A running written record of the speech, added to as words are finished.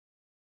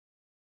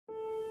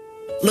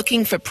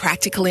Looking for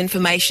practical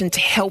information to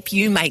help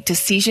you make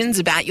decisions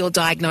about your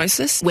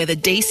diagnosis, whether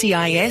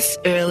DCIS,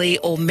 early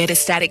or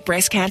metastatic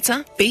breast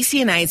cancer?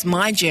 BCNA's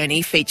My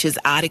Journey features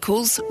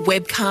articles,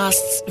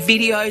 webcasts,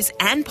 videos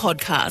and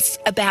podcasts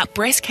about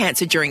breast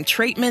cancer during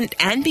treatment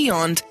and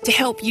beyond to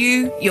help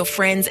you, your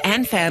friends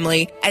and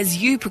family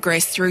as you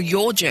progress through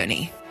your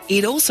journey.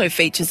 It also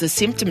features a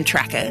symptom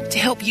tracker to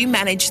help you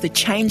manage the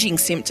changing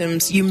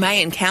symptoms you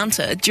may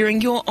encounter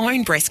during your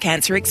own breast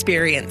cancer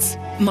experience.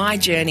 My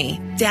Journey.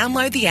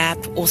 Download the app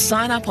or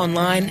sign up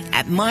online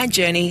at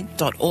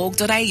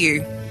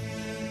myjourney.org.au.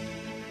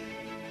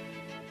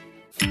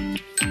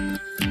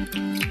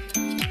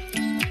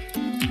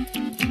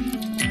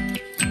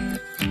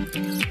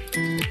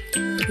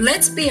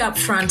 Let's be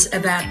upfront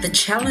about the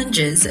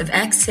challenges of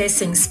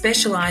accessing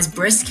specialised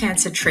breast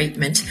cancer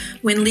treatment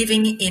when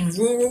living in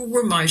rural,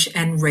 remote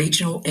and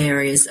regional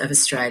areas of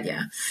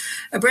Australia.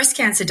 A breast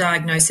cancer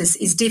diagnosis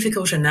is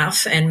difficult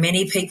enough, and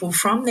many people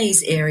from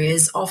these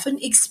areas often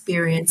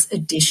experience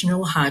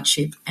additional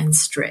hardship and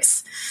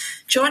stress.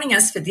 Joining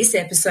us for this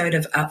episode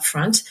of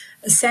Upfront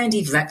are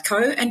Sandy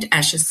Vlatko and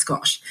Asha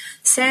Scott.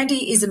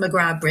 Sandy is a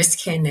McGrath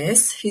breast care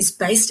nurse who's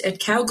based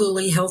at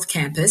Kalgoorlie Health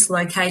Campus,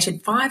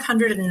 located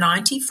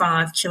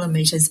 595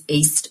 kilometres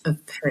east of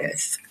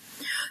Perth.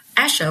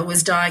 Asha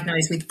was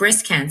diagnosed with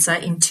breast cancer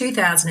in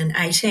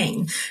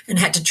 2018 and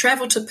had to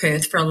travel to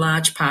Perth for a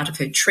large part of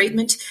her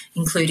treatment,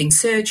 including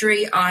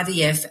surgery,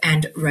 IVF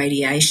and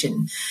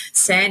radiation.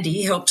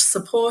 Sandy helped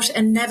support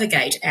and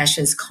navigate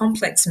Asha's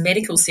complex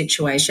medical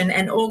situation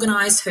and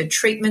organise her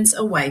treatments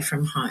away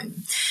from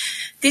home.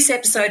 This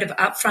episode of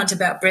Upfront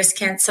About Breast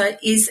Cancer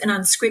is an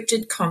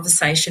unscripted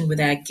conversation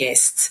with our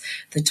guests.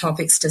 The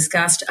topics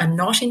discussed are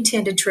not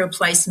intended to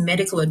replace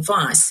medical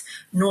advice,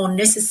 nor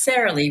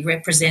necessarily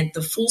represent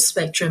the full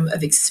spectrum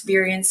of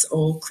experience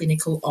or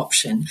clinical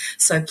option.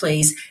 So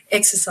please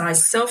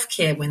exercise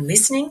self-care when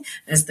listening,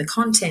 as the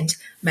content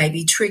may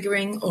be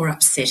triggering or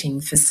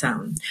upsetting for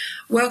some.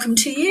 Welcome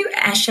to you,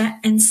 Asha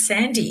and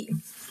Sandy.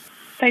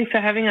 Thanks for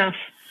having us.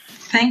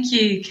 Thank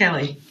you,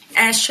 Kelly.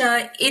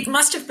 Asha, it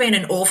must have been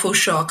an awful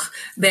shock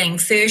being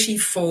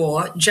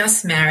 34,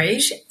 just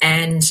married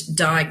and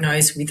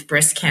diagnosed with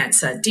breast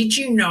cancer. Did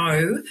you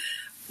know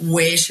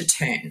where to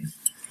turn?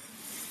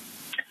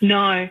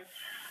 No.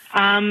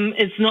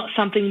 It's not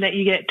something that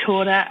you get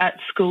taught at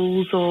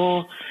schools,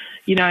 or,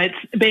 it's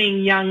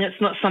being young, it's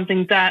not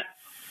something that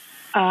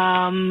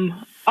I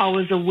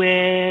was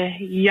aware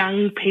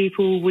young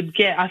people would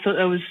get. I thought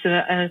it was,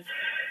 an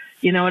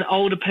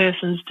older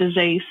person's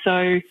disease.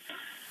 So,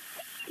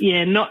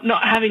 yeah,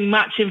 not having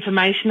much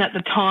information at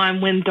the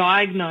time when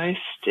diagnosed,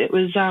 it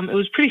was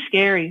pretty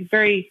scary.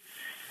 Very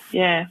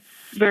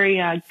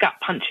gut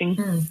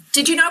punching.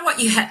 Did you know what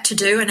you had to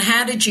do, and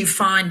how did you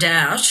find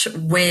out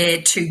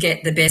where to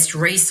get the best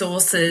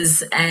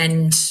resources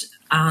and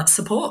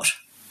support?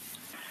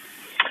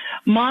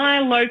 My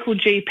local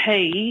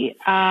GP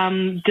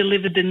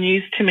delivered the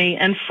news to me,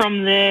 and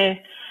from there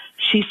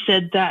she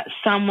said that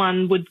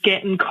someone would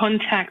get in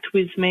contact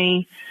with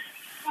me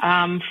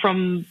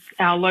from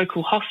our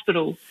local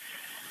hospital.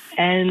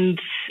 And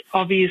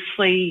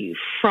obviously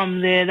from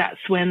there,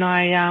 that's when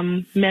I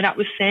met up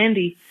with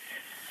Sandy.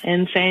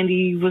 And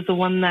Sandy was the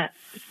one that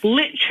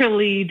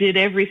literally did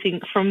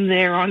everything from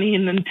there on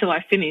in until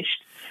I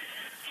finished.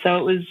 So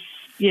it was,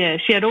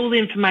 she had all the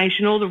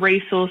information, all the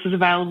resources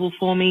available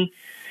for me.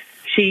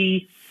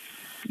 She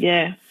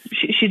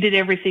did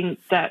everything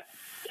that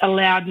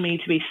allowed me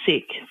to be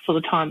sick for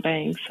the time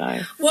being.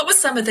 So, what were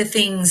some of the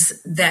things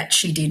that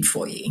she did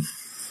for you?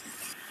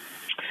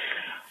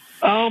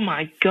 Oh,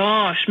 my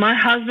gosh. My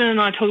husband and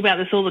I talk about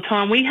this all the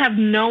time. We have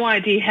no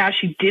idea how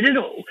she did it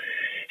all.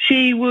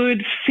 She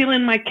would fill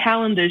in my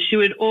calendar. She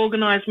would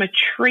organise my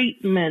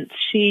treatments.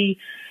 She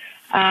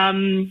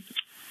when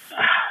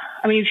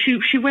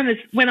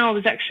I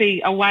was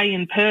actually away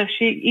in Perth,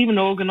 she even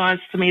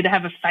organised for me to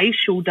have a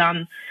facial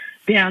done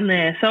down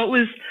there. So it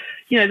was,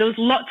 there was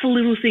lots of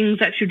little things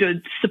that she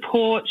did.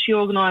 Support. She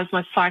organised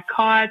my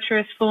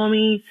psychiatrist for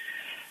me,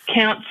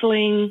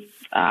 counselling,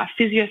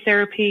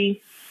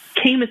 physiotherapy,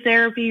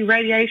 chemotherapy,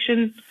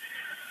 radiation,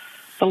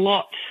 a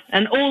lot,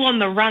 and all on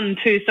the run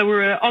too. So we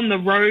were on the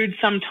road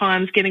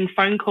sometimes getting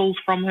phone calls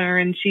from her,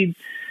 and she'd,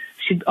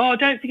 oh,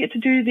 don't forget to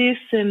do this,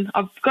 and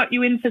I've got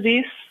you in for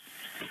this.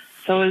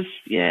 So it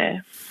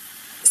was,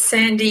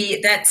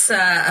 Sandy, that's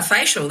a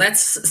facial.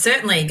 That's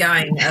certainly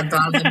going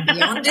above and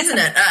beyond, isn't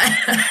it?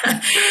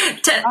 I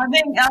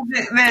think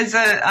there's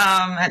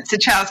at the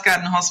Charles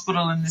Gardner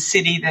Hospital in the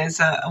city, there's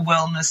a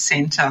wellness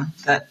centre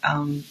that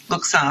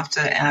looks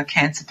after our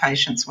cancer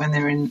patients when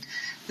they're in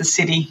the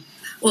city.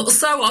 Well,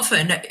 so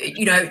often,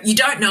 you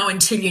don't know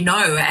until you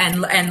know.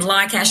 And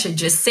like Asha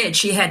just said,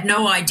 she had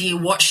no idea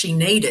what she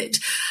needed,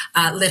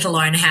 let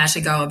alone how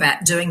to go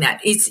about doing that.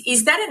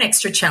 Is that an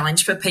extra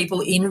challenge for people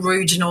in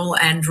regional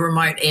and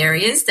remote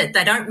areas, that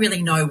they don't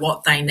really know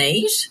what they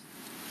need?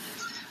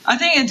 I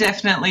think it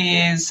definitely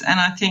is. And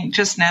I think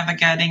just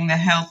navigating the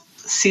health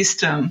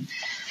system,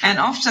 and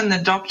often the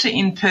doctor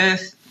in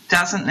Perth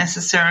doesn't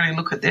necessarily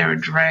look at their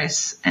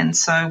address, and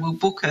so we'll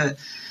book a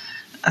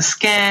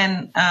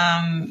scan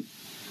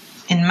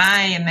in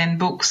May and then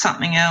book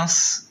something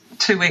else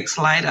 2 weeks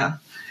later.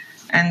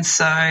 And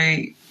so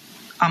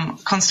I'm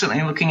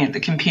constantly looking at the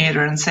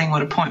computer and seeing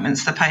what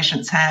appointments the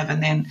patients have,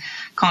 and then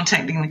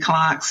contacting the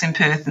clerks in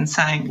Perth and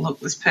saying, look,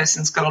 this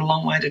person's got a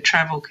long way to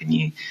travel. Can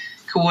you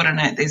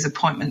coordinate these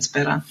appointments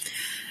better?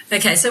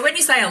 Okay, so when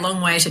you say a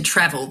long way to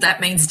travel, that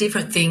means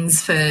different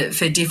things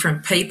for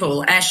different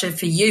people. Asha,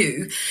 for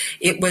you,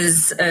 it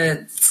was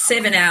a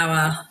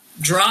 7-hour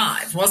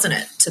drive, wasn't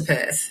it, to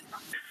Perth?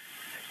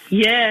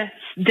 Yeah,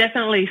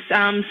 definitely.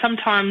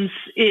 Sometimes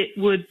it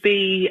would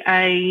be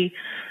a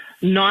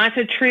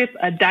nighter trip,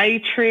 a day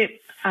trip,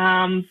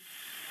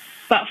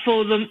 but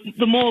for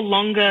the more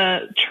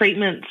longer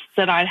treatments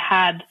that I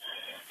had,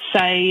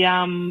 say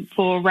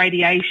for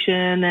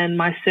radiation and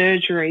my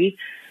surgery,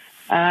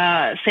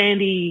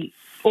 Sandy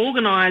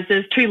organised,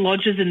 there's 2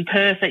 lodges in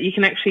Perth that you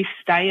can actually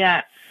stay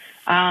at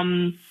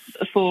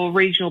for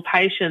regional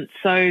patients.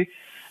 So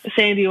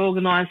Sandy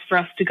organised for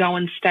us to go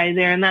and stay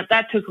there, and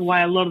that took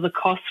away a lot of the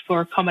costs for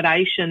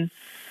accommodation,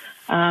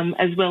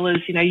 as well as,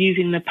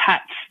 using the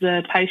PATS,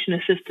 the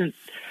Patient Assistance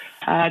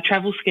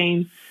Travel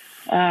Scheme,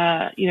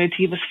 to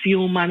give us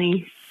fuel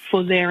money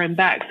for there and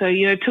back. So,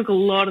 it took a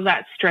lot of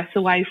that stress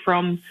away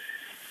from,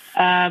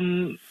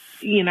 having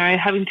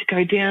to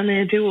go down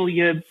there, do all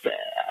your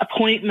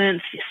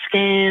appointments, your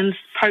scans,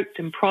 poked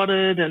and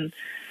prodded, and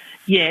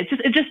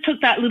it just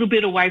took that little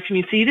bit away from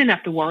you, so you didn't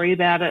have to worry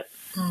about it.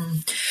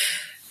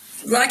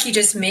 Like you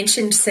just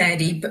mentioned,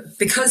 Sandy, but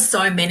because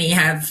so many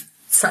have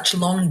such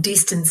long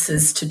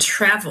distances to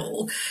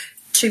travel,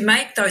 to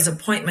make those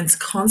appointments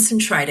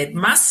concentrated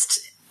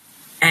must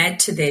add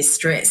to their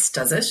stress,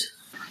 does it?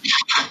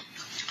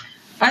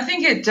 I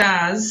think it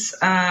does,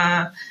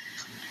 but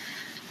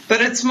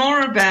it's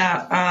more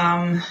about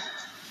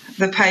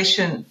the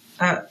patient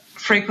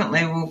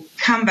frequently will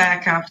come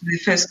back after their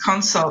first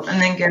consult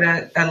and then get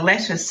a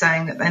letter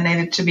saying that they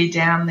needed to be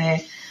down there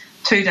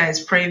 2 days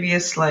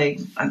previously.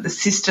 The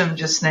system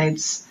just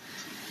needs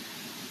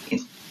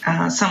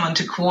someone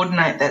to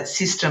coordinate that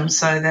system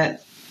so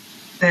that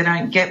they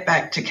don't get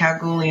back to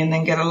Kalgoorlie and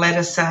then get a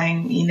letter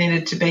saying you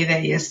needed to be there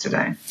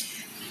yesterday.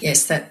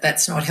 Yes,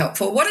 that's not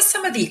helpful. What are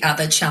some of the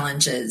other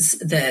challenges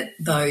that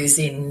those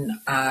in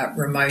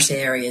remote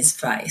areas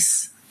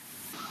face?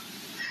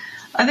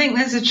 I think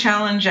there's a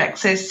challenge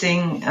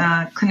accessing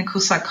clinical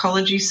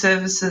psychology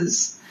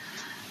services.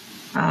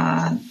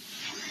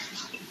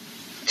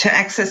 To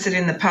access it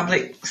in the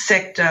public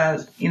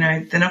sector,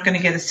 they're not going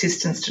to get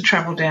assistance to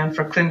travel down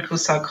for a clinical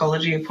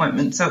psychology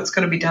appointment. So it's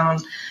got to be done on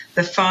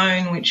the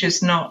phone, which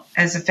is not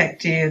as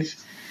effective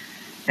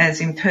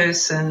as in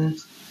person.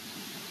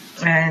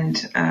 And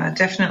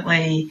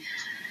definitely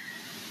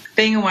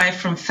being away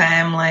from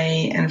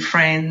family and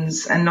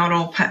friends, and not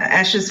all.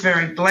 Asha's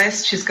very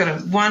blessed. She's got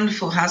a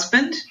wonderful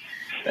husband,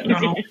 but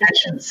not all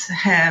patients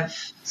have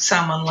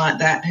someone like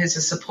that who's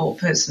a support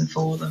person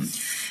for them.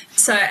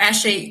 So,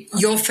 Asha,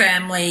 your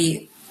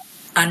family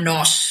are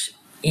not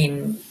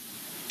in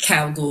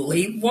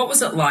Kalgoorlie. What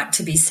was it like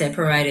to be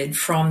separated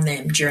from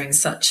them during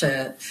such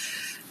a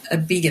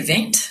big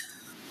event?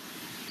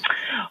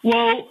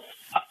 Well,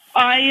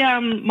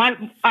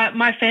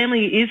 my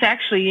family is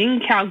actually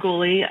in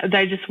Kalgoorlie.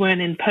 They just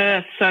weren't in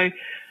Perth. So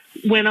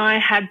when I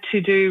had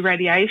to do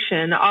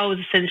radiation, I was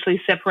essentially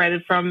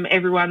separated from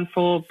everyone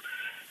for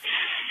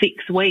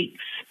 6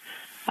 weeks.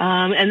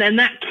 And then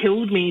that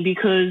killed me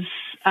because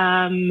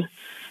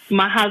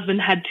my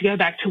husband had to go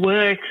back to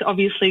work,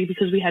 obviously,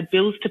 because we had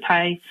bills to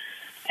pay.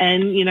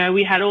 And,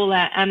 we had all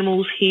our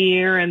animals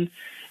here. And,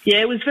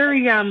 it was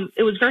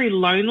very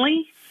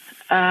lonely.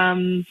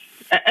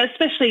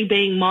 Especially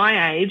being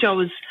my age, I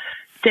was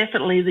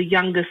definitely the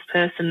youngest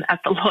person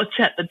at the lodge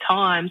at the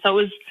time. So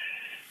it was,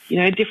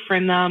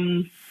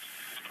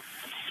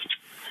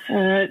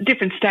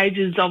 different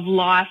stages of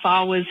life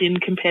I was in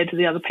compared to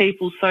the other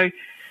people. So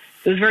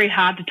it was very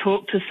hard to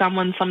talk to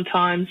someone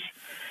sometimes.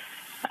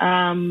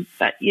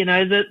 But,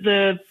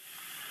 the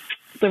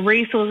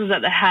resources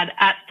that they had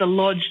at the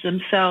lodge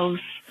themselves,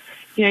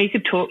 you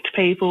could talk to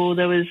people.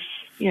 There was,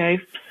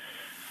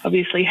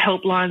 obviously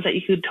helplines that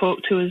you could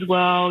talk to as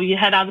well. You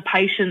had other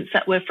patients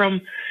that were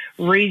from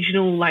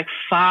regional,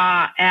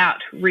 far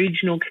out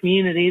regional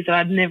communities that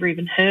I'd never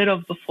even heard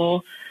of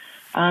before,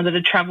 that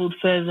had travelled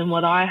further than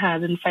what I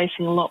had and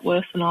facing a lot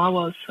worse than I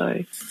was.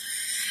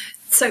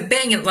 So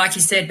being, like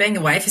you said, being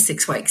away for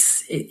 6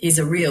 weeks is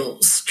a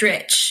real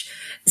stretch.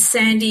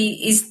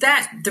 Sandy, is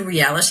that the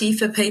reality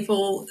for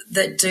people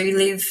that do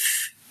live,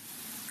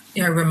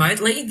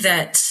 remotely,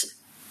 that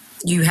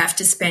you have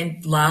to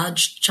spend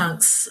large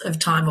chunks of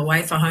time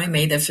away from home,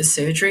 either for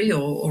surgery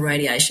or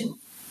radiation?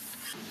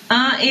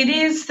 It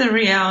is the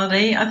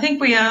reality. I think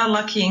we are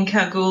lucky in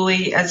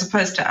Kalgoorlie as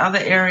opposed to other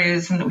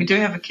areas, and that we do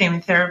have a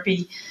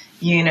chemotherapy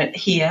unit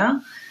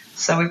here.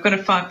 So we've got a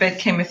 5-bed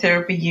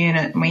chemotherapy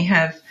unit, and we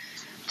have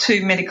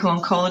 2 medical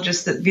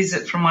oncologists that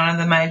visit from one of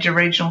the major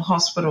regional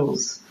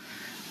hospitals.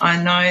 I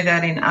know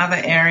that in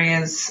other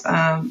areas,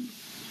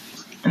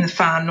 in the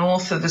far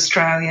north of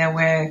Australia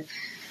where,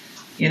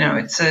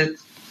 it's a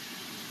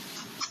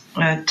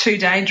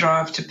 2-day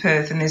drive to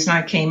Perth and there's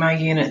no chemo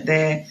unit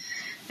there,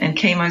 and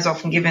chemo is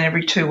often given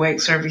every 2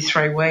 weeks or every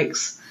 3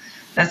 weeks.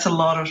 That's a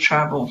lot of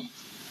travel.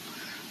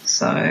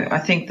 So I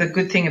think the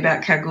good thing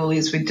about Kalgoorlie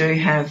is we do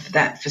have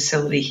that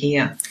facility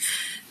here.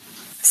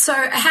 So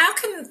how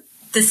can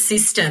the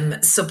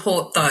system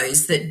support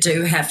those that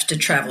do have to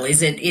travel?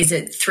 Is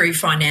it through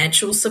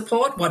financial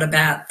support? What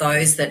about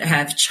those that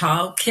have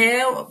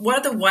childcare?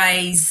 What are the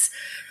ways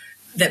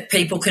that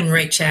people can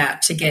reach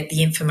out to get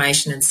the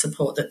information and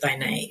support that they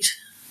need?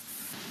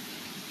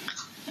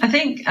 I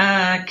think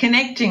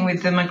connecting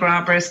with the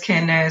McGrath Breast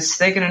Care nurse,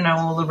 they're going to know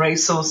all the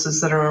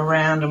resources that are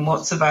around and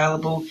what's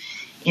available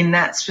in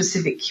that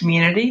specific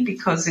community,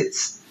 because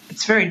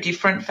it's very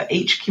different for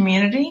each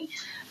community.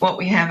 What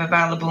we have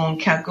available in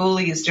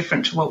Kalgoorlie is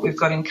different to what we've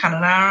got in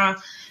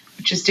Kununurra,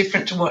 which is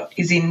different to what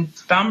is in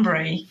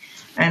Bunbury.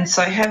 And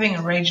so having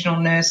a regional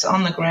nurse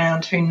on the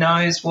ground who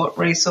knows what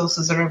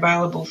resources are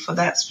available for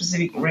that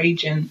specific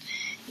region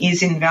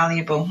is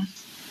invaluable.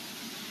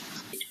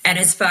 And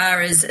as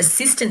far as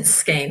assistance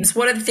schemes,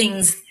 what are the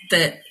things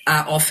that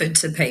are offered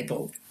to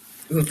people?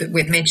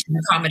 We've mentioned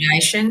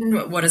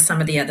accommodation. What are some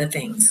of the other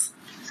things?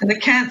 So the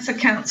Cancer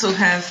Council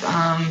have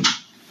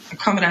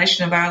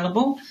accommodation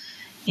available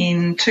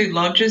in 2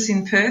 lodges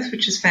in Perth,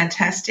 which is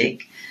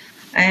fantastic.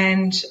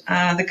 And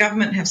the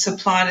government have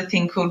supplied a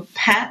thing called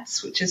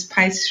PATS, which is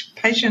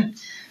Patient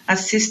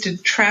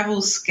Assisted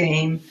Travel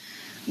Scheme,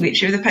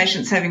 which if the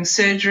patient's having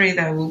surgery,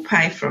 they will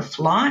pay for a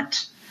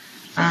flight.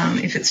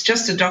 If it's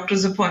just a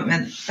doctor's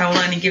appointment, they'll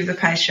only give the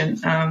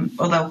patient,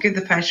 they'll give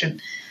the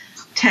patient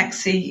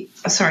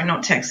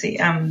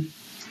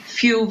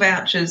fuel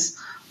vouchers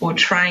or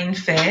train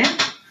fare.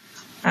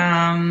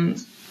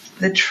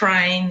 The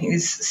train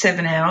is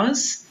 7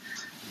 hours.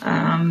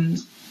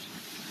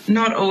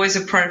 Not always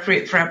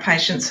appropriate for our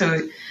patients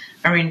who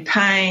are in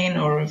pain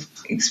or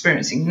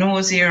experiencing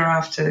nausea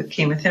after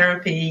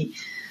chemotherapy.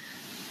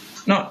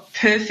 Not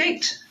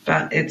perfect,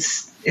 but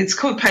it's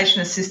called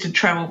patient-assisted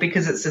travel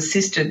because it's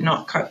assisted,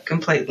 not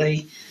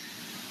completely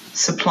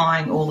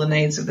supplying all the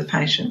needs of the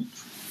patient.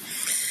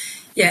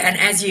 Yeah, and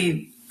as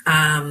you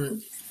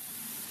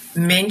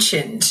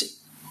mentioned,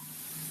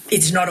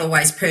 it's not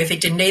always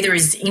perfect, and neither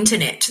is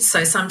internet.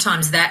 So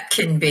sometimes that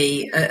can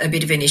be a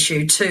bit of an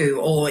issue too,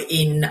 or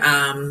in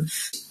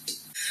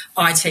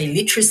IT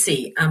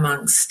literacy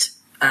amongst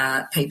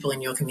people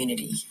in your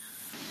community.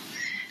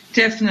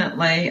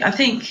 Definitely. I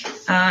think,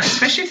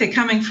 especially if they're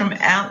coming from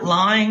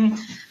outlying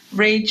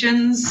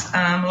regions,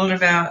 a lot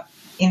of our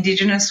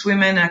Indigenous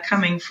women are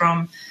coming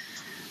from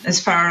as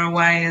far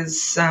away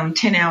as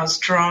 10 hours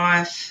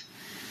drive.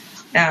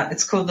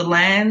 It's called the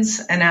Lands,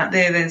 and out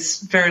there's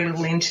very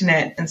little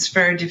internet, and it's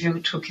very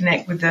difficult to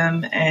connect with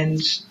them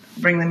and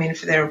bring them in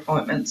for their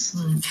appointments.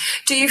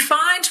 Do you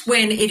find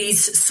when it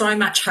is so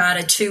much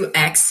harder to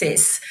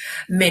access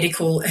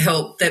medical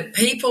help that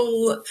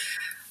people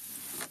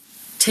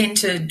tend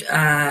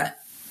to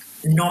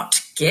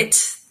not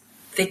get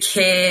the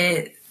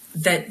care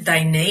that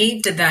they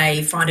need? Do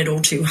they find it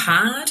all too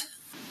hard?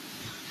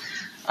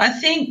 I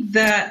think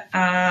that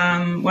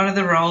one of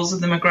the roles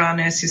of the McGrath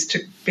nurse is to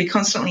be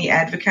constantly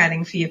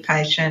advocating for your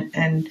patient,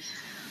 and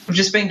I've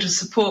just been to a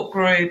support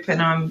group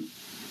and I'm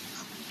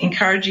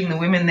encouraging the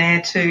women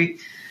there to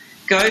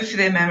go for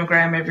their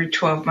mammogram every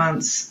 12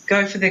 months,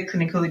 go for their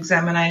clinical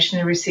examination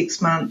every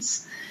 6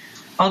 months.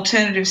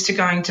 Alternatives to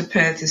going to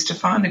Perth is to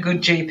find a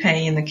good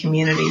GP in the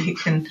community who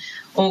can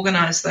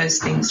organise those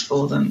things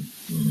for them.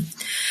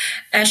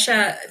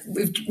 Asha,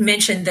 we've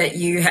mentioned that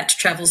you had to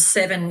travel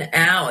 7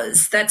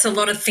 hours. That's a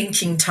lot of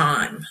thinking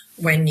time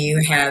when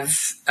you have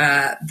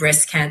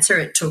breast cancer.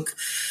 It took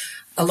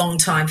a long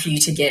time for you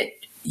to get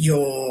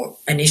your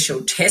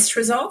initial test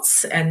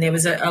results, and there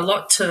was a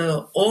lot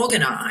to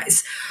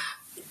organise.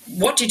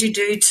 What did you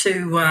do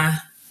to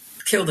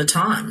kill the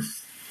time?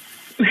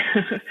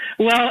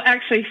 Well,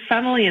 actually,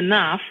 funnily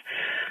enough,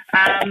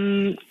 our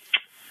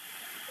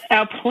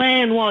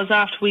plan was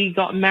after we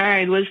got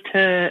married was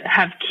to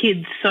have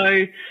kids.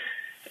 So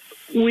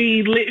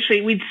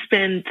we'd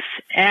spent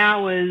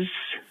hours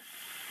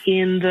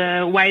in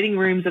the waiting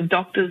rooms of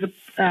doctors'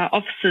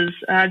 offices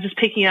just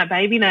picking out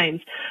baby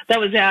names. That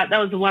was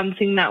the one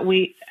thing that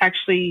we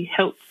actually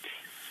helped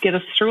get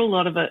us through a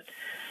lot of it.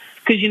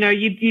 Because,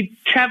 you'd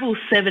travel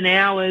 7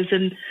 hours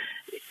and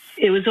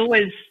it was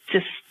always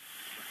just,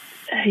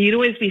 you'd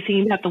always be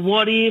thinking about the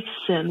what ifs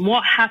and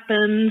what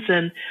happens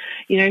and,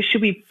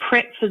 should we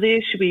prep for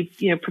this? Should we,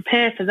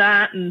 prepare for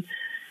that? And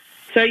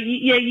so,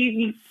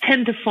 you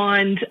tend to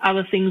find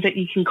other things that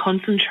you can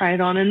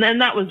concentrate on. And then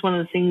that was one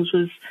of the things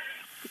was,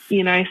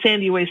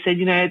 Sandy always said,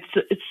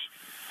 it's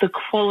the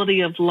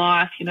quality of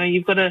life.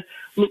 You've got to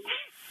look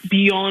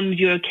beyond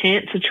your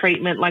cancer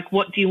treatment. Like,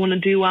 what do you want to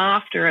do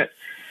after it?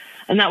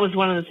 And that was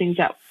one of the things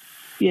that,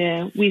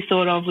 we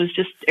thought of was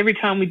just every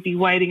time we'd be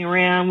waiting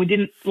around, we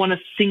didn't want to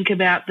think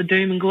about the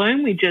doom and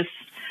gloom. We just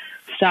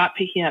start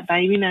picking out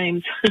baby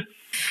names.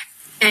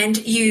 And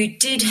you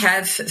did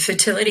have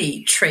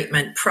fertility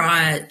treatment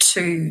prior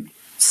to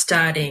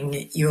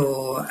starting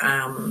your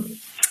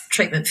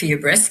treatment for your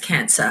breast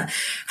cancer.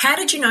 How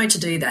did you know to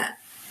do that?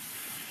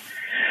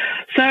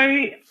 So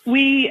as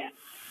we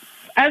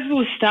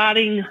were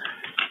starting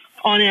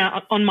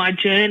on my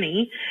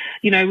journey,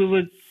 we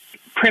were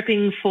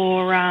prepping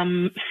for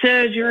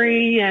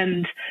surgery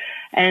and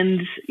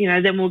then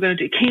we were going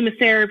to do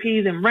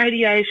chemotherapy, then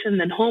radiation,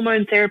 then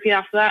hormone therapy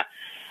after that.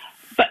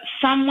 But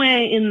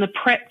somewhere in the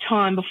prep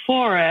time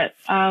before it,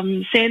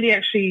 Sandy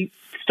actually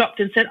stopped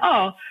and said,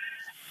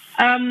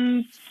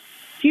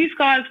 you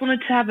guys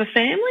wanted to have a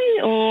family?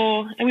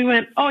 And we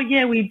went, oh,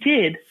 yeah, we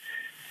did.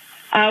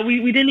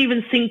 We didn't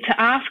even think to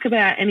ask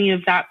about any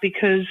of that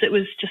because it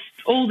was just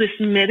all this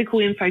medical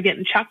info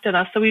getting chucked at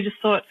us. So we just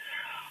thought,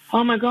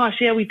 oh, my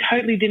gosh, yeah, we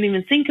totally didn't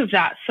even think of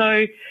that.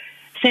 So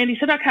Sandy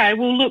said, okay,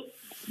 well, look,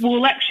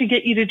 we'll actually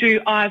get you to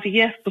do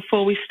IVF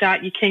before we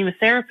start your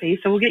chemotherapy.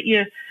 So we'll get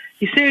your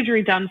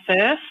surgery done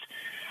first.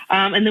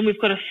 And then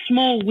we've got a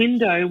small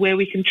window where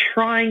we can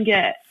try and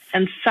get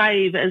and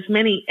save as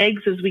many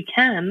eggs as we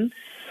can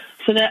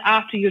so that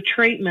after your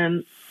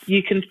treatment,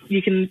 you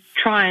can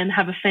try and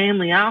have a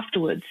family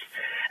afterwards.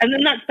 And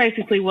then that's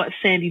basically what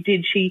Sandy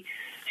did. She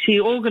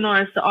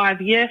organised the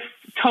IVF,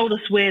 told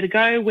us where to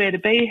go, where to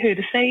be, who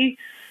to see.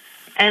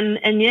 And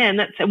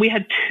we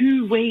had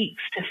 2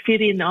 weeks to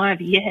fit in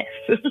IVF.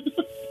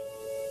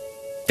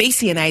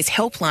 BCNA's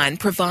helpline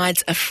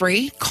provides a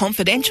free,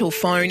 confidential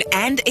phone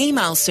and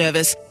email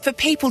service for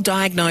people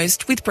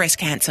diagnosed with breast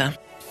cancer.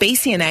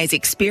 BCNA's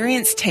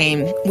experienced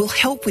team will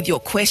help with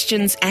your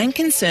questions and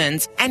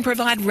concerns and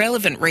provide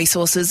relevant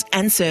resources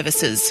and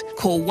services.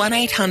 Call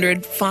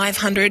 1800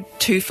 500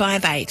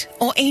 258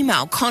 or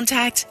email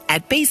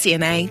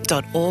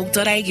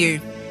contact@bcna.org.au.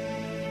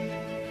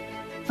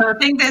 So I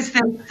think there's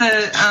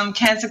the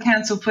Cancer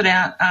Council put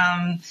out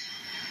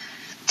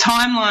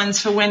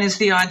timelines for when is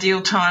the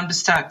ideal time to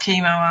start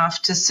chemo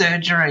after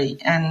surgery,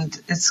 and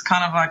it's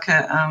kind of like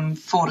a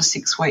 4 to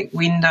 6 week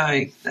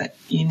window that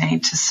you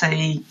need to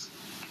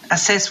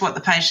assess what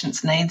the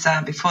patient's needs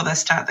are before they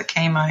start the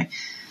chemo,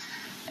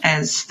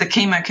 as the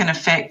chemo can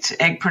affect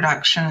egg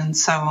production and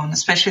so on,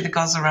 especially the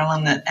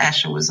goserelin that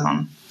Asha was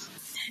on.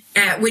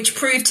 Which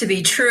proved to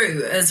be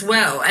true as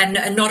well. And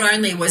not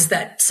only was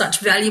that such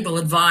valuable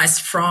advice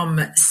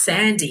from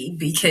Sandy,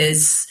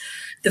 because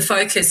the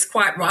focus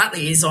quite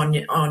rightly is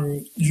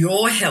on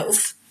your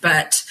health,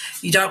 but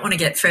you don't want to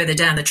get further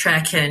down the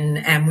track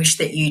and wish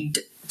that you'd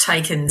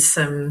taken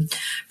some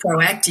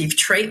proactive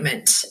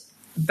treatment.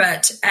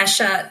 But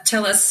Asha,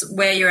 tell us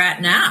where you're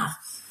at now.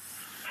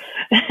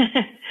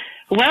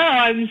 Well,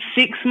 I'm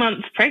 6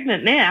 months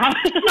pregnant now.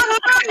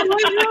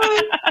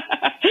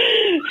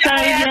 So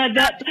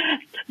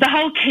the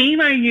whole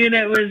chemo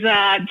unit was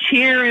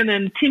cheering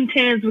and Tim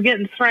Tams were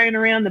getting thrown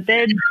around the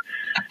bed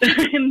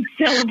in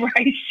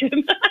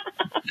celebration.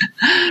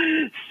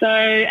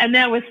 And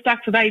now we're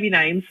stuck for baby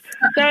names.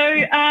 So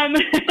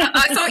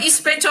I thought you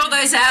spent all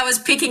those hours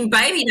picking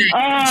baby names.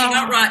 Did you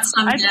not write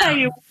some down? Tell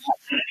you what,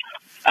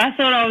 I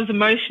thought I was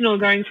emotional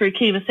going through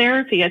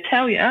chemotherapy, I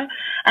tell you.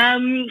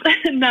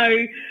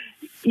 No,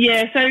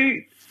 yeah, so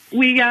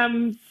we,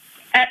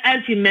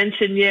 as you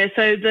mentioned,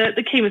 so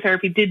the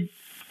chemotherapy did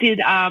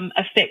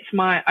affect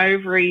my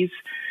ovaries,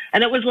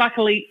 and it was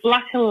luckily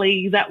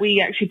that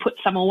we actually put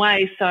some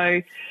away.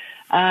 So,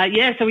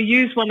 so we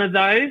used one of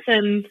those,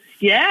 and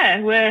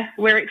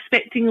we're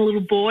expecting a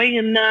little boy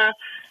in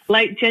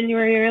late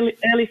January,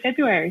 early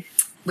February.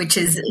 Which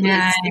is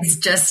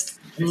just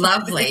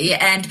lovely.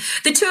 And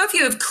the two of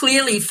you have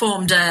clearly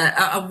formed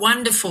a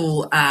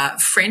wonderful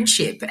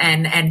friendship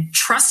and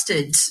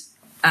trusted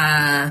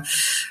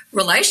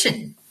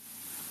relation.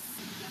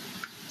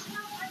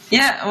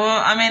 Yeah,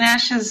 well, I mean,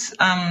 Asha's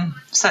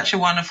such a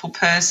wonderful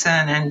person,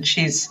 and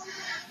she's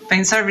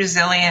been so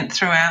resilient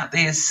throughout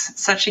this,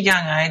 such a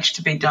young age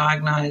to be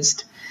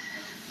diagnosed.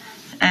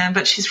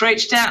 But she's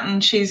reached out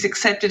and she's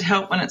accepted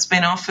help when it's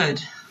been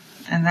offered,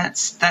 and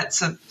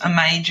that's a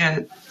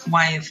major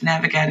way of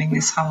navigating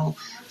this whole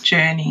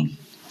journey.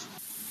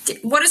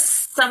 What are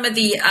some of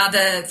the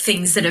other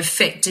things that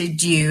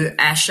affected you,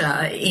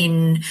 Asha,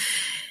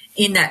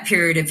 in that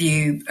period of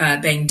you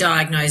being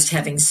diagnosed,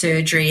 having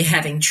surgery,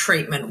 having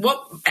treatment?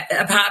 What,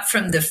 apart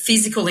from the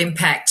physical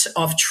impact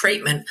of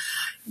treatment,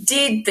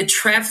 did the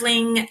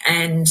travelling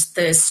and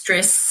the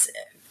stress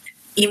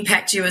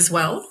impact you as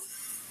well?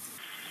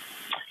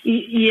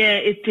 Yeah,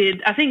 it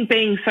did. I think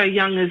being so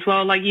young as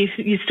well, like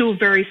you're still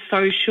very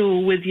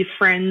social with your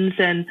friends,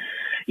 and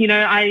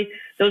there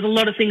was a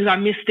lot of things I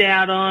missed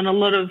out on, a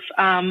lot of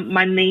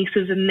my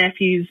nieces and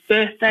nephews'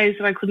 birthdays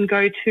that I couldn't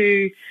go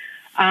to.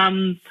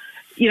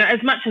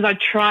 As much as I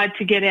tried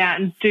to get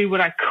out and do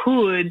what I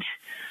could,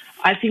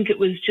 I think it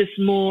was just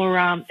more,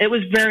 it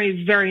was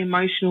very, very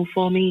emotional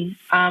for me.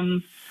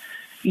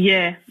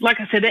 Like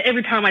I said,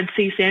 every time I'd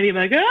see Sandy, I'd be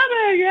like, oh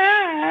my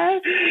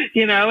God,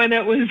 and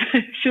it was,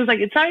 she was like,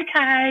 it's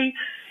okay,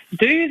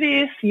 do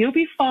this, you'll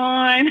be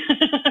fine.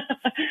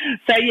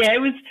 So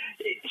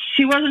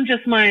she wasn't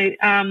just my,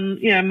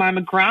 my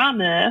McGrath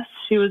nurse.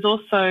 She was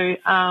also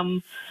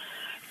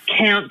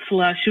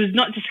counsellor. She was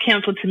not just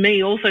counsellor to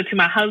me, also to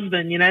my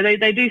husband. You know,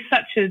 they do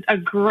such a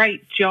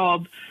great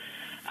job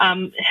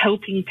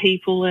helping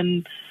people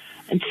and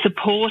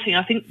supporting.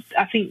 I think,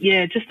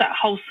 yeah, just that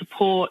whole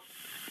support,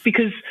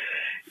 because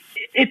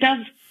it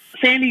does.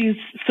 Sandy's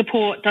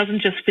support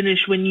doesn't just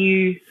finish when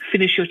you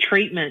finish your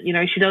treatment. You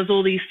know, she does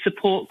all these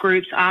support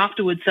groups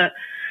afterwards. That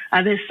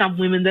there's some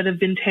women that have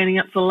been turning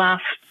up for the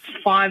last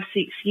 5-6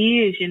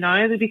 years. You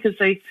know, because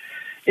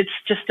it's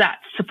just that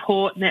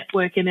support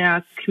network in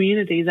our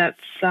community that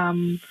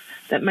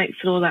makes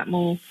it all that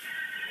more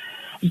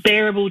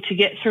bearable to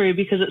get through,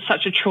 because it's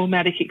such a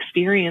traumatic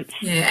experience.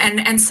 Yeah,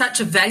 and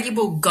such a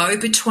valuable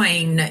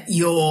go-between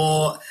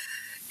your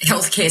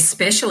healthcare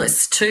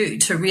specialists too,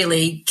 to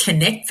really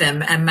connect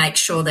them and make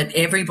sure that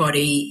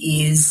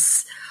everybody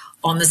is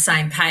on the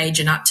same page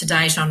and up to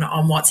date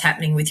on what's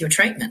happening with your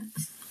treatment.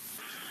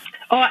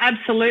 Oh,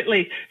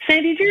 absolutely.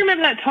 Sandy, do you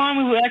remember that time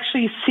we were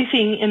actually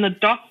sitting in the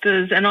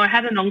doctor's and I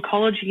had an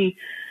oncology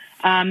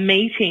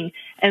meeting,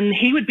 and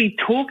he would be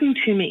talking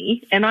to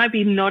me and I'd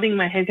be nodding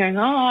my head going,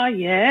 oh,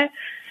 yeah.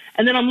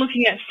 And then I'm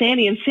looking at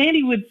Sandy, and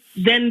Sandy would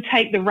then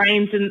take the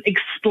reins and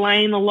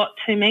explain a lot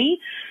to me.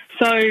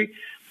 So,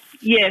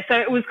 yeah, so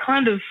it was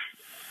kind of,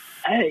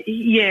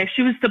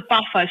 she was the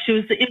buffer. She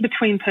was the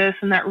in-between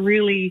person that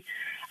really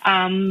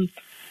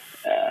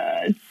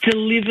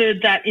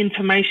delivered that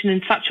information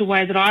in such a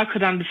way that I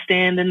could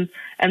understand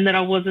and that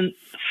I wasn't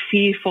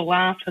fearful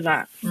after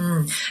that.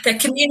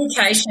 That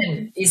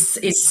communication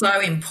is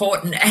so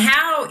important.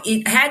 How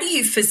do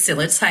you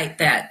facilitate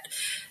that,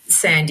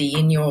 Sandy,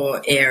 in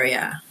your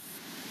area?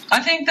 I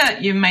think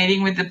that you're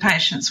meeting with the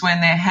patients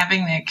when they're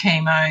having their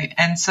chemo,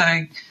 and so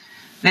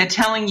they're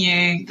telling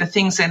you the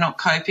things they're not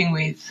coping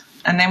with.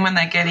 And then when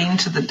they get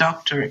into the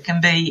doctor, it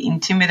can be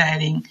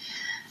intimidating.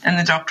 And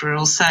the doctor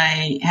will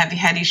say, have you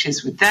had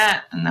issues with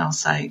that? And they'll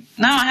say,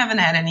 no, I haven't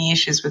had any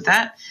issues with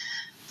that.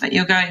 But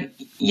you'll go,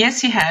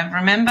 yes, you have.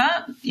 Remember,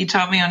 you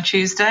told me on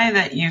Tuesday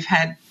that you've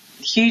had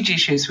huge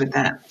issues with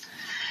that.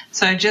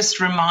 So just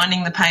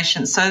reminding the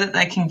patient so that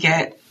they can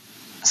get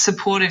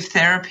supportive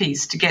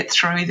therapies to get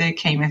through their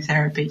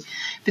chemotherapy,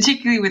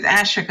 particularly with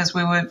Asha, because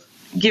we were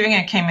giving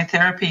her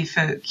chemotherapy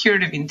for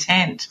curative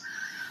intent.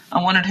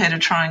 I wanted her to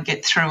try and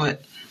get through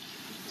it.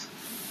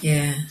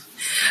 Yeah.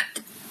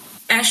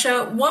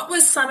 Asha, what were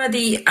some of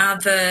the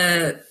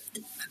other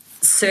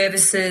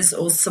services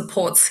or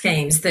support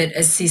schemes that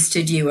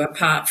assisted you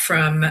apart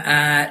from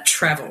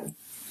travel?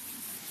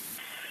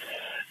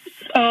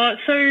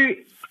 So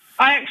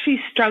I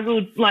actually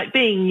struggled, like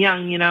being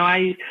young, you know,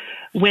 I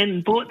went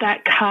and bought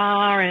that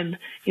car and,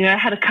 you know,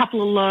 had a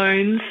couple of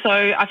loans. So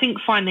I think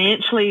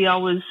financially I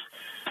was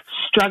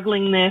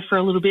struggling there for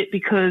a little bit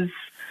because,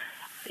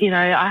 you know,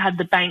 I had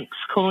the banks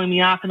calling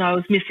me up and I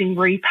was missing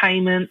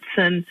repayments,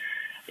 and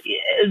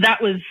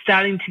that was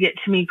starting to get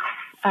to me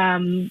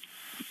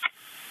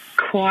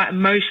quite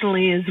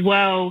emotionally as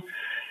well.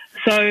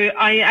 So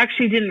I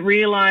actually didn't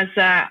realise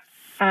that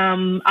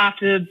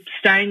after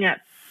staying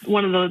at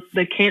one of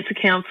the Cancer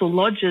Council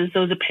lodges,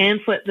 there was a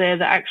pamphlet there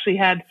that actually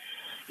had,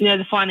 you know,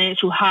 the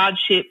financial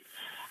hardship,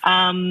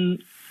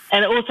 and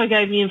it also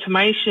gave me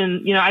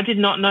information. You know, I did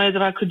not know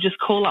that I could just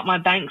call up my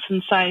banks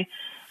and say,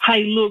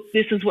 hey, look,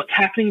 this is what's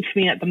happening to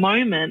me at the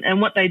moment.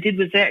 And what they did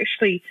was they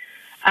actually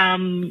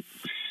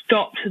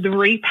stopped the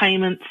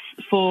repayments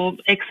for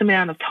X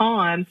amount of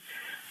time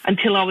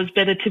until I was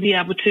better to be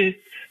able to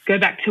go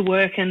back to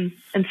work and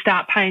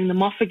start paying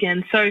them off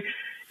again. So,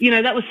 you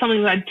know, that was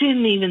something that I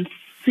didn't even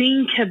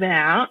think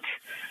about,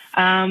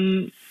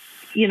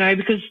 you know,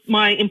 because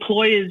my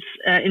employer's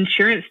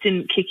insurance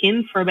didn't kick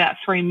in for about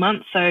 3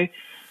 months. So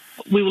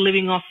we were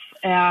living off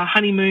our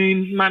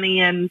honeymoon money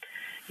and,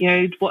 you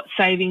know, what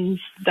savings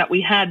that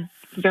we had,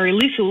 very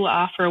little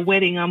after a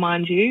wedding, I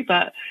mind you.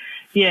 But,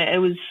 yeah, it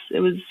was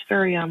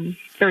very,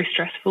 very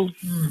stressful.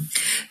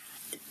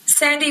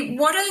 Sandy,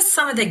 what are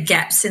some of the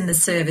gaps in the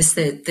service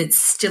that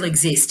still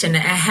exist, and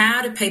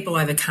how do people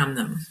overcome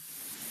them?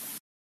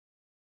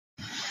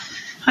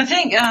 I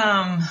think,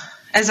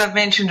 as I've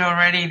mentioned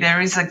already,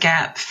 there is a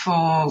gap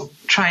for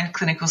trained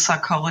clinical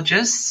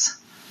psychologists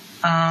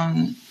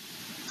in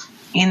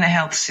the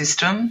health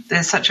system.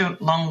 There's such a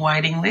long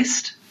waiting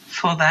list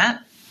for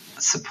that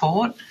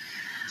support.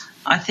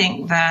 I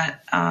think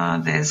that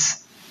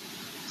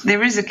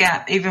there is a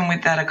gap even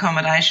with that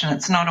accommodation.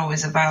 It's not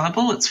always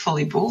available. It's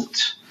fully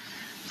booked.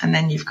 And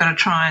then you've got to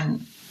try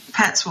and,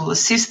 PATS will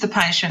assist the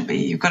patient, but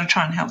you've got to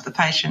try and help the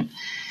patient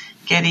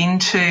get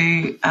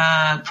into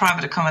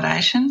private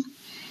accommodation.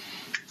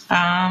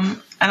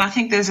 And I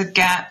think there's a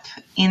gap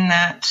in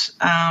that.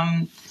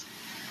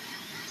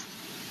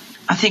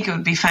 I think it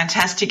would be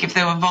fantastic if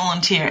there were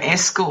volunteer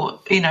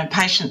escort, you know,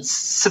 patient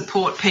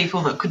support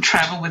people that could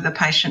travel with the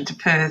patient to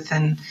Perth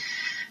and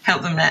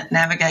help them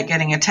navigate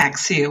getting a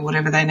taxi or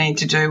whatever they need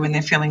to do when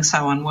they're feeling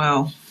so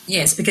unwell.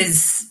 Yes,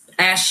 because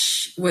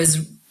Ash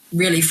was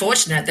really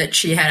fortunate that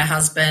she had a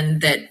husband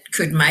that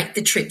could make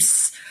the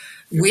trips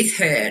with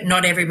her.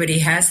 Not everybody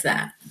has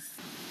that.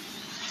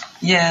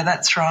 Yeah,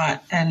 that's right.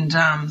 And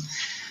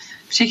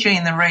particularly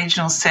in the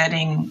regional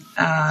setting,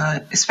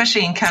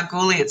 especially in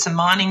Kalgoorlie. It's a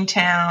mining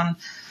town.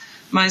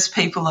 Most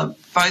people are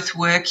both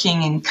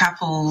working in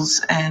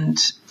couples, and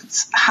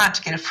it's hard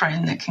to get a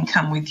friend that can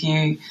come with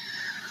you.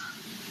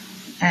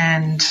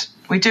 And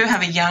we do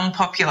have a young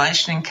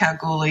population in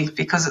Kalgoorlie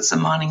because it's a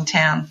mining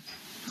town.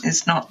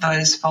 There's not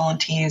those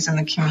volunteers in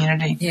the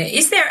community. Yeah.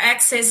 Is there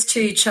access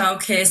to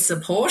childcare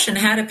support, and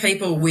how do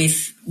people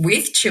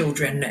with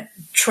children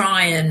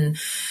try and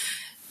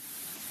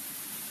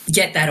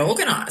get that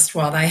organised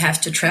while they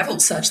have to travel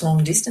such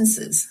long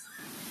distances?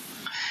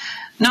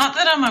 Not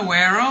that I'm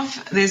aware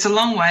of. There's a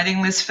long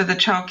waiting list for the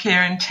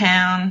childcare in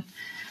town,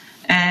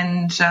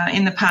 and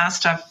in the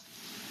past I've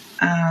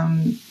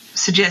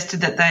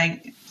suggested that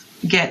they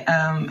get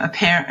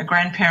a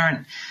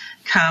grandparent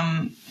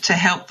come to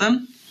help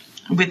them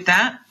with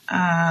that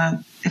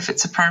if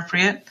it's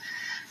appropriate,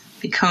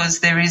 because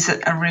there is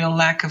a real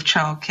lack of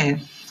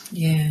childcare.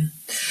 Yeah.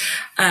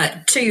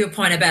 To your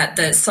point about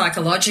the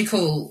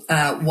psychological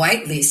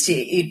wait list,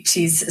 it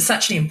is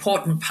such an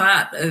important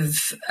part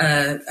of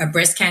a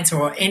breast cancer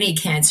or any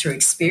cancer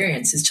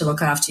experience, is to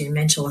look after your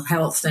mental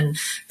health. And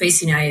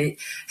BCNA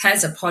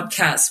has a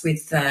podcast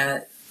with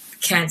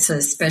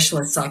cancer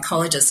specialist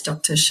psychologist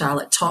Dr.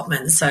 Charlotte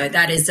Topman. So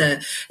that is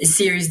a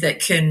series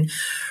that can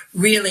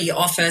really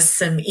offer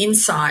some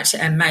insight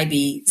and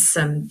maybe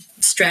some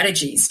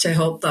strategies to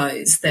help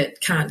those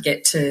that can't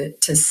get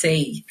to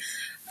see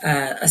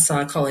a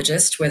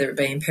psychologist, whether it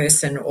be in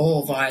person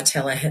or via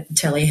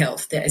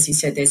telehealth. As you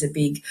said, there's a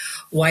big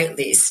wait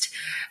list.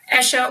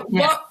 Asha,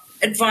 what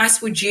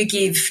advice would you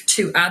give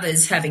to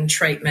others having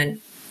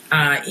treatment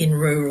in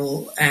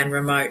rural and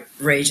remote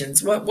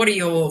regions? What are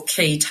your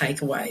key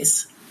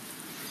takeaways?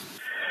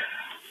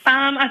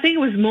 I think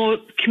it was more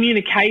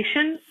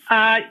communication.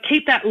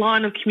 Keep that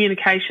line of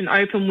communication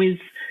open with,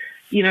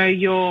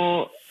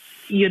 your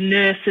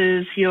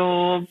nurses,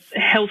 your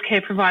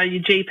healthcare provider,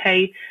 your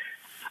GP.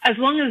 As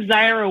long as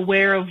they are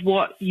aware of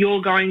what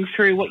you're going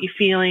through, what you're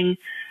feeling,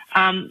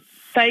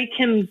 they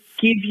can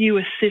give you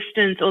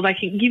assistance, or they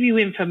can give you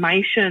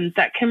information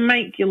that can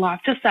make your life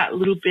just that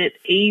little bit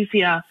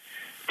easier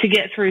to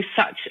get through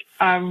such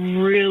a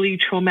really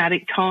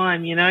traumatic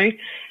time,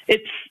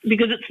 It's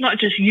because it's not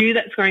just you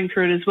that's going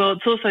through it as well.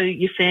 It's also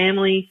your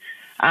family,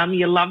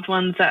 your loved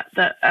ones that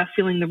are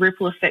feeling the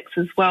ripple effects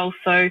as well.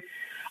 So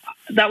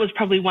that was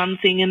probably one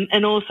thing.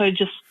 And also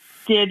just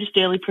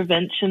early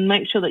prevention.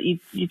 Make sure that you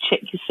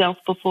check yourself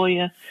before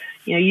you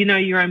know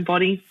your own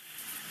body.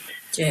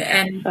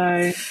 Yeah, and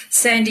so,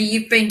 Sandy,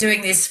 you've been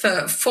doing this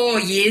for 4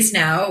 years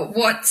now.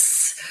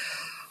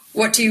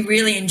 What do you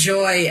really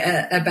enjoy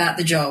about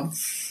the job?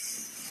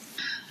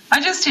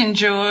 I just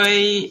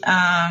enjoy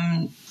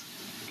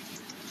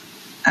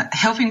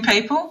helping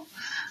people.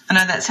 I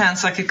know that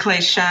sounds like a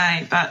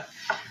cliche, but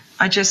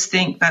I just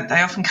think that they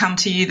often come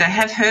to you. They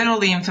have heard all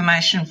the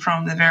information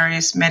from the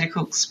various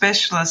medical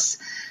specialists,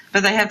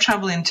 but they have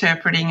trouble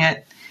interpreting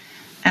it.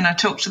 And I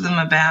talk to them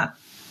about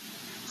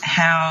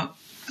how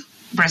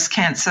breast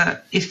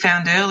cancer, if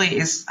found early,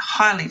 is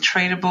highly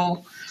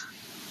treatable.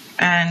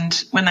 And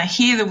when they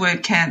hear the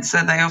word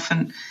cancer, they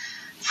often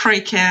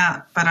freak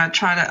out, but I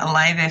try to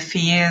allay their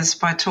fears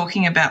by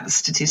talking about the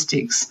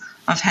statistics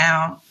of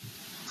how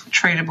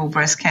treatable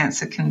breast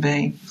cancer can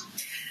be.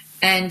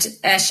 And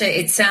Asha,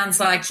 it sounds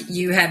like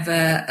you have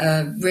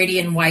a ready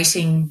and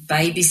waiting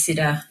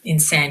babysitter in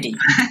Sandy.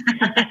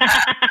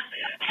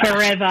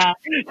 Forever.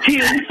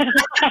 You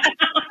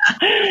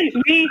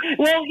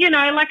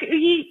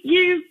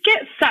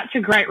get such a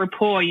great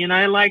rapport, you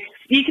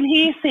can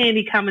hear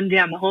Sandy coming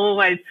down the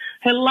hallways.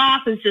 Her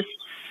laugh is just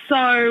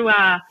so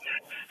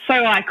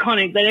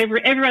iconic that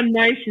everyone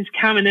knows she's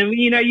coming, and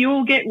you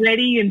all get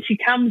ready and she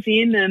comes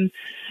in and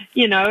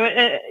she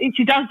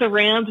does the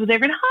rounds with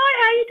everyone. Hi,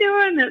 how you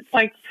doing? It's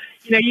like,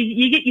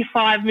 you get your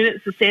 5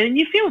 minutes to stand and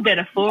you feel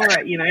better for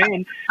it,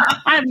 and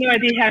I have no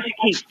idea how she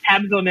keeps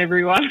tabs on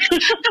everyone.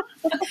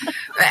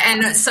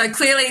 And so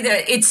clearly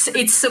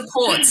it's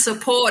support.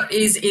 Support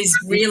is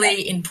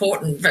really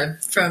important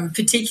from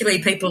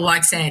particularly people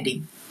like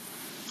Sandy.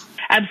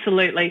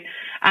 Absolutely.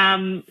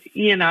 And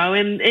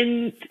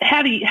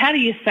how do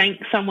you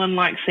thank someone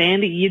like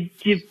Sandy?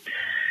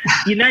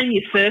 You name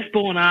your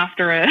firstborn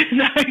after her.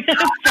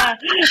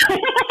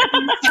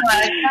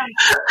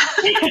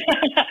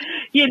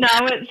 You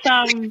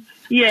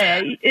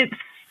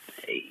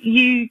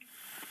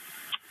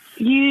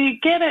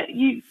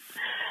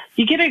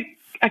get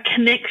a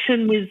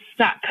connection with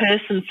that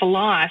person for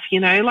life.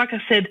 Like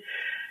I said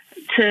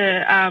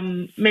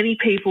to many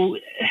people,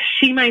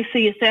 she may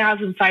see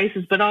 1,000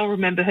 faces, but I'll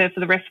remember her for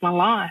the rest of my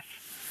life.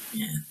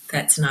 Yeah,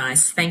 that's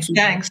nice. Thank you.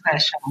 Thanks,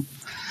 Asha.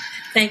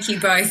 Thank you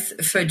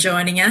both for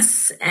joining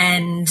us,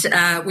 and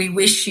we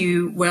wish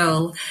you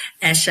well,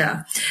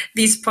 Asha.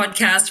 This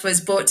podcast was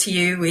brought to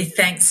you with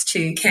thanks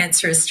to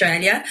Cancer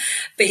Australia.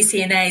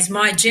 BCNA's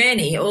My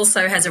Journey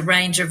also has a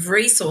range of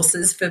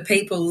resources for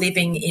people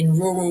living in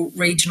rural,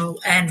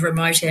 regional and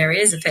remote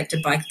areas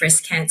affected by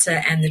breast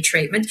cancer and the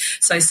treatment.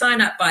 So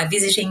sign up by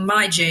visiting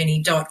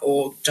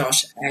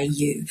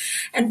myjourney.org.au.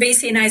 And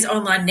BCNA's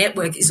online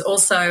network is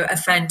also a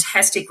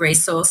fantastic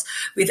resource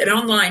with an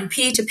online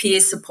peer-to-peer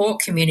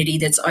support community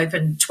that's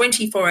open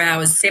 24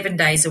 hours, 7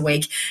 days a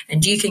week,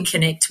 and you can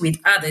connect with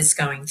others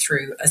going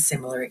through a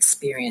similar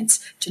experience.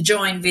 To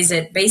join,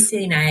 visit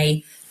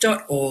bcna.org.au.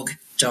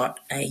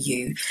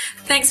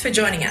 Thanks for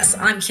joining us.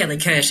 I'm Kelly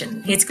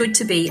Curtin. It's good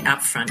to be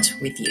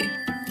upfront with you.